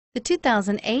The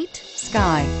 2008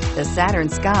 Sky. The Saturn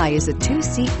Sky is a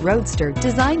two-seat roadster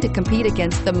designed to compete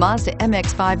against the Mazda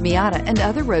MX-5 Miata and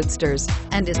other roadsters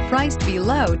and is priced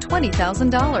below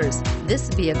 $20,000. This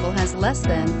vehicle has less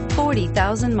than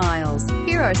 40,000 miles.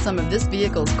 Here are some of this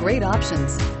vehicle's great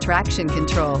options: traction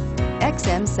control,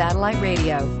 XM satellite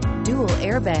radio, dual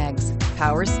airbags,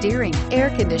 power steering, air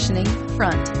conditioning,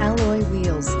 front alloy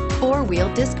wheels,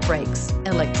 four-wheel disc brakes,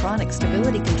 electronic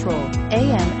stability control,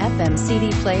 AM/FM CD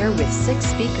player with 6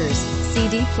 speakers,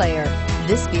 CD player.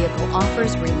 This vehicle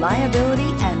offers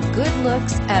reliability and good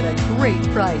looks at a great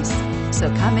price. So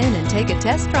come in and take a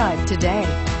test drive today.